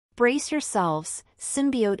Brace yourselves,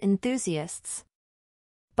 symbiote enthusiasts.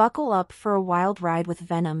 Buckle up for a wild ride with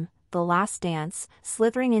Venom: The Last Dance,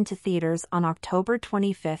 slithering into theaters on October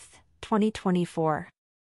 25, 2024.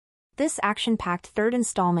 This action-packed third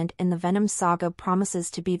installment in the Venom saga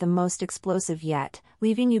promises to be the most explosive yet,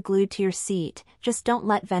 leaving you glued to your seat. Just don't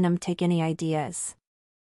let Venom take any ideas.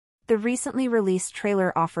 The recently released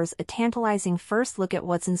trailer offers a tantalizing first look at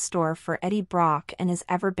what's in store for Eddie Brock and his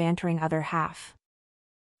ever-bantering other half.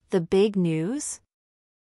 The big news?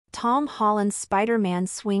 Tom Holland's Spider-Man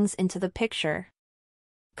swings into the picture.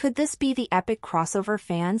 Could this be the epic crossover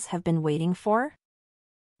fans have been waiting for?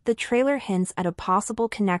 The trailer hints at a possible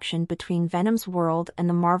connection between Venom's world and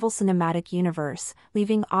the Marvel Cinematic Universe,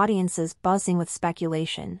 leaving audiences buzzing with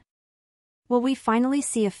speculation. Will we finally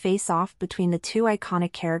see a face-off between the two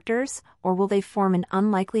iconic characters, or will they form an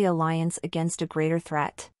unlikely alliance against a greater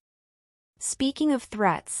threat? Speaking of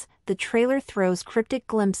threats, the trailer throws cryptic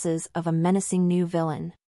glimpses of a menacing new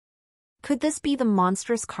villain. Could this be the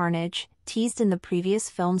monstrous Carnage, teased in the previous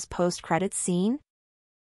film's post-credits scene?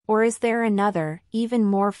 Or is there another, even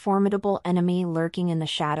more formidable enemy lurking in the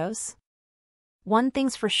shadows? One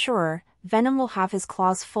thing's for sure, Venom will have his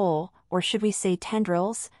claws full, or should we say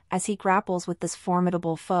tendrils, as he grapples with this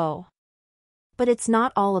formidable foe. But it's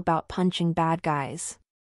not all about punching bad guys.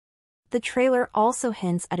 The trailer also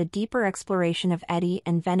hints at a deeper exploration of Eddie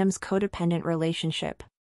and Venom's codependent relationship.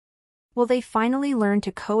 Will they finally learn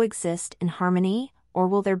to coexist in harmony, or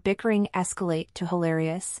will their bickering escalate to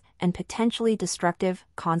hilarious and potentially destructive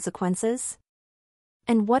consequences?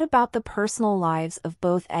 And what about the personal lives of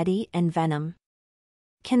both Eddie and Venom?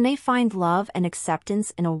 Can they find love and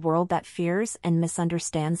acceptance in a world that fears and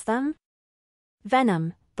misunderstands them?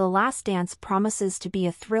 Venom: The Last Dance promises to be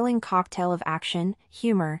a thrilling cocktail of action,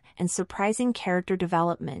 humor, and surprising character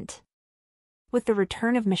development. With the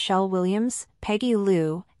return of Michelle Williams, Peggy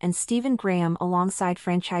Lou, and Stephen Graham alongside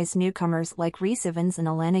franchise newcomers like Rhys Ifans and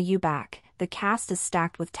Alana Eubank, the cast is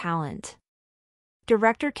stacked with talent.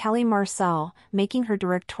 Director Kelly Marcel, making her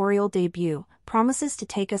directorial debut, promises to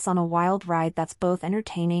take us on a wild ride that's both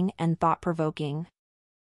entertaining and thought-provoking.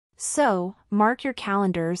 So, mark your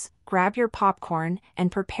calendars, grab your popcorn,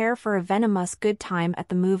 and prepare for a venomous good time at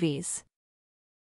the movies.